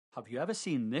Have you ever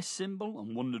seen this symbol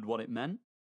and wondered what it meant?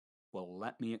 Well,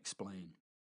 let me explain.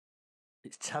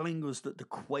 It's telling us that the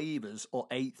quavers or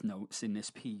eighth notes in this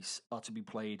piece are to be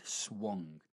played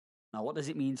swung. Now, what does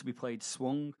it mean to be played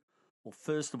swung? Well,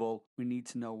 first of all, we need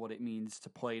to know what it means to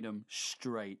play them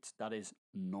straight, that is,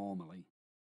 normally.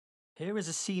 Here is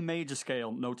a C major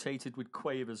scale notated with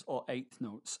quavers or eighth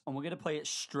notes, and we're going to play it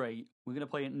straight. We're going to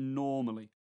play it normally.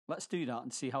 Let's do that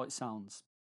and see how it sounds.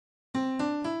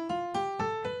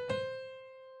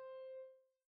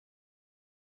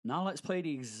 Now let's play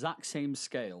the exact same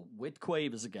scale with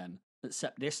quavers again,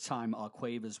 except this time our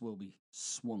quavers will be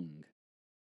swung.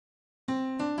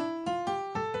 I'm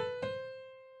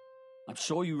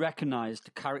sure you recognise the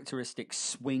characteristic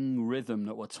swing rhythm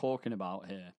that we're talking about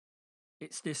here.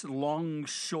 It's this long,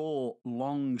 short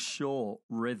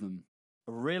rhythm.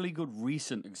 A really good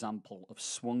recent example of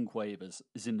swung quavers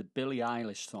is in the Billie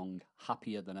Eilish song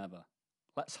Happier Than Ever.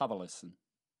 Let's have a listen.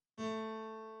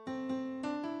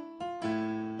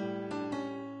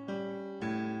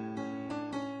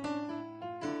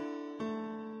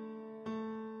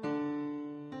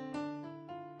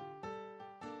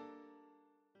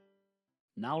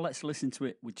 Now let's listen to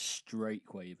it with straight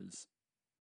quavers.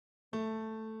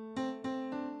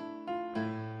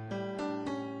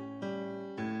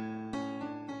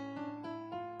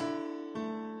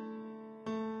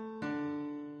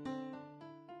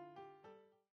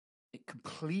 It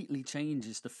completely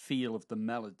changes the feel of the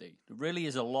melody. There really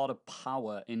is a lot of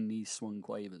power in these swung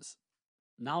quavers.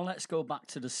 Now let's go back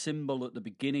to the symbol at the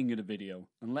beginning of the video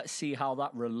and let's see how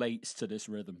that relates to this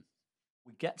rhythm.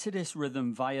 We get to this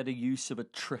rhythm via the use of a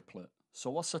triplet.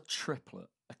 So what's a triplet?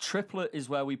 A triplet is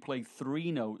where we play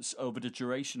 3 notes over the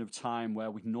duration of time where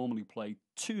we normally play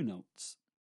 2 notes.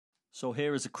 So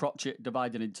here is a crotchet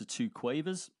divided into 2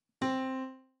 quavers.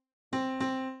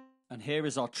 And here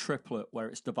is our triplet where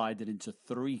it's divided into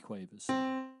 3 quavers.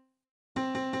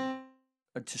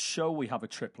 And to show we have a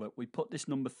triplet, we put this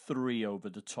number 3 over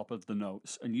the top of the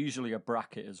notes and usually a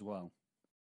bracket as well.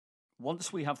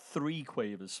 Once we have 3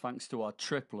 quavers, thanks to our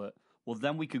triplet, well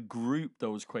then we could group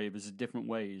those quavers in different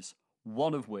ways,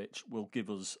 one of which will give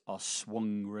us our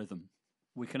swung rhythm.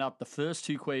 We can add the first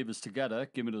 2 quavers together,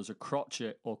 giving us a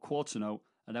crotchet or quarter note,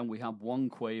 and then we have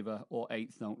 1 quaver or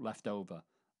eighth note left over.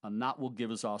 And that will give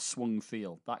us our swung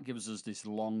feel. That gives us this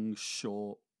long,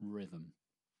 short rhythm.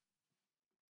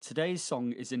 Today's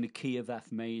song is in the key of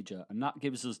F major, and that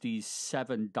gives us these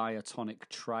 7 diatonic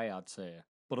triads here.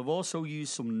 But I've also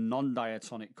used some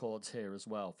non-diatonic chords here as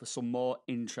well for some more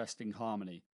interesting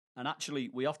harmony. And actually,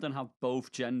 we often have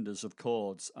both genders of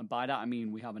chords, and by that I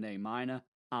mean we have an A minor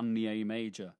and the A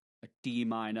major, a D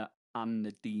minor and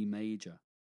the D major.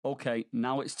 Okay,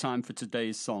 now it's time for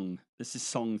today's song. This is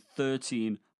song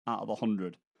 13 out of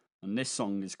 100, and this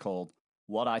song is called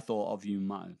What I Thought of You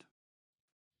Mattered.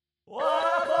 What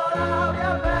I thought of you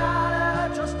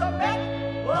mattered just a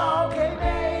bit. Well, okay,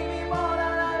 maybe more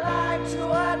than I like to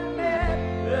admit.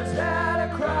 Is that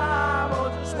a crime or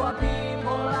just what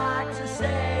people like to say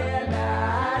at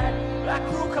night? That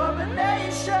cruel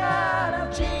combination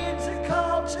of genes and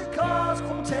culture cause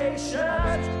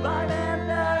quotations by men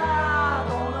that I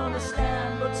don't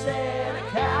understand, but say to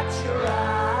catch your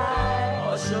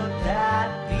eye. Or should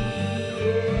that be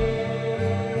it?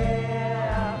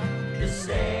 The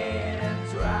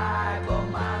saying's right, but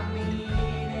my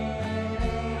meaning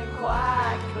ain't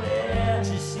quite clear.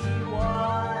 Do you see what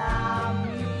I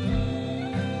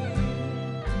mean?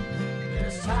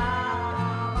 This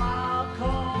time I'll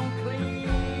come clean.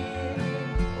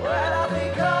 When I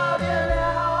think of you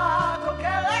now, I could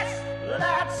care less.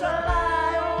 That's a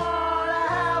lie, I wanna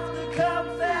have to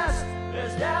confess.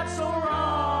 Is that so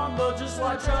wrong? But just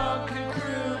what drunken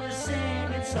crew is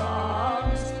singing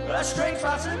songs. A strange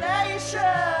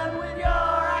fascination with your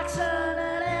accent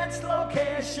and its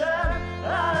location.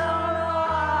 I don't know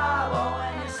why, but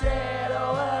when you say the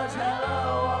words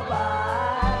hello or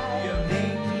bye, you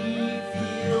make me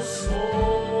feel so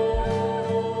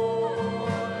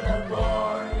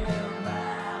boring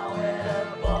now with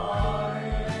a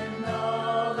boring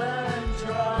northern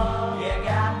drawl. You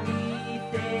got me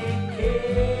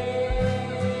thinking,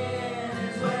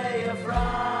 is where you're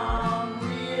from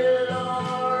real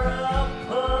or a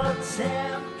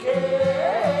Potemkin?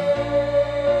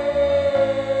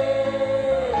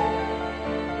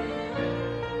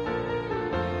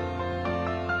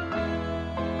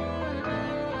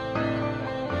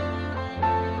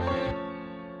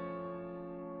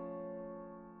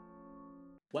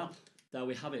 Well, there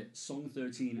we have it, song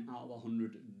 13 out of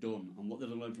 100 done. And what did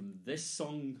I learn from this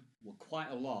song? Well, quite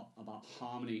a lot about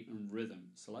harmony and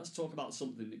rhythm. So let's talk about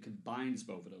something that combines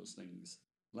both of those things.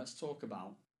 Let's talk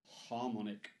about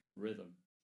harmonic rhythm.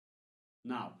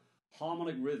 Now,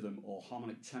 harmonic rhythm or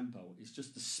harmonic tempo is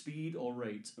just the speed or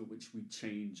rate at which we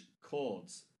change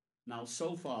chords. Now,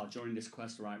 so far during this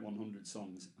quest to write 100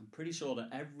 songs, I'm pretty sure that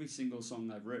every single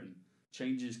song I've written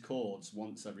changes chords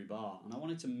once every bar, and I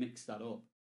wanted to mix that up.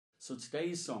 So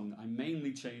today's song, I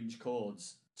mainly change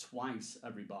chords twice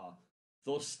every bar.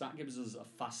 Thus, that gives us a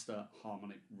faster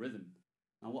harmonic rhythm.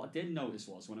 Now, what I did notice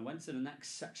was when I went to the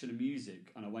next section of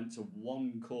music and I went to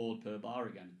one chord per bar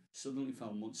again, suddenly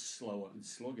felt much slower and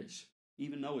sluggish,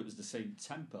 even though it was the same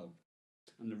tempo.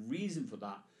 And the reason for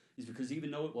that is because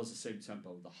even though it was the same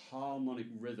tempo, the harmonic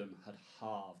rhythm had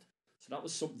halved. So that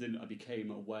was something I became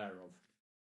aware of.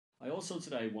 I also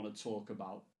today want to talk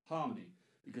about harmony,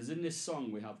 because in this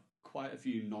song we have quite a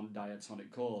few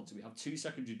non-diatonic chords. We have two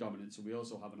secondary dominants and we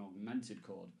also have an augmented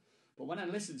chord. But when I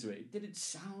listened to it, it didn't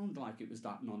sound like it was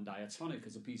that non-diatonic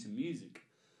as a piece of music.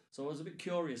 So I was a bit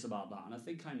curious about that, and I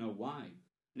think I know why.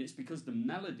 And it's because the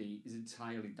melody is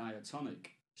entirely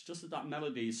diatonic. It's just that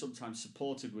melody is sometimes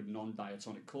supported with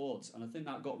non-diatonic chords, and I think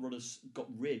that got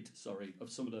rid of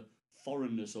some of the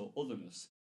foreignness or otherness.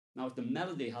 Now, if the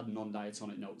melody had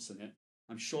non-diatonic notes in it,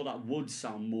 I'm sure that would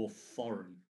sound more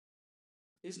foreign.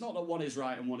 It's not that one is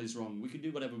right and one is wrong. We can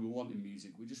do whatever we want in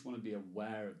music. We just want to be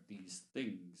aware of these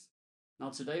things. Now,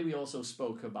 today we also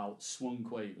spoke about swung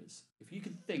quavers. If you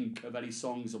can think of any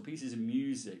songs or pieces of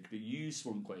music that use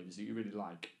swung quavers that you really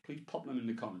like, please pop them in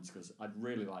the comments because I'd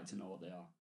really like to know what they are.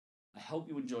 I hope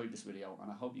you enjoyed this video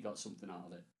and I hope you got something out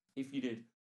of it. If you did,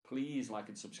 please like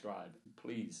and subscribe.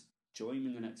 Please join me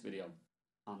in the next video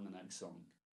and the next song.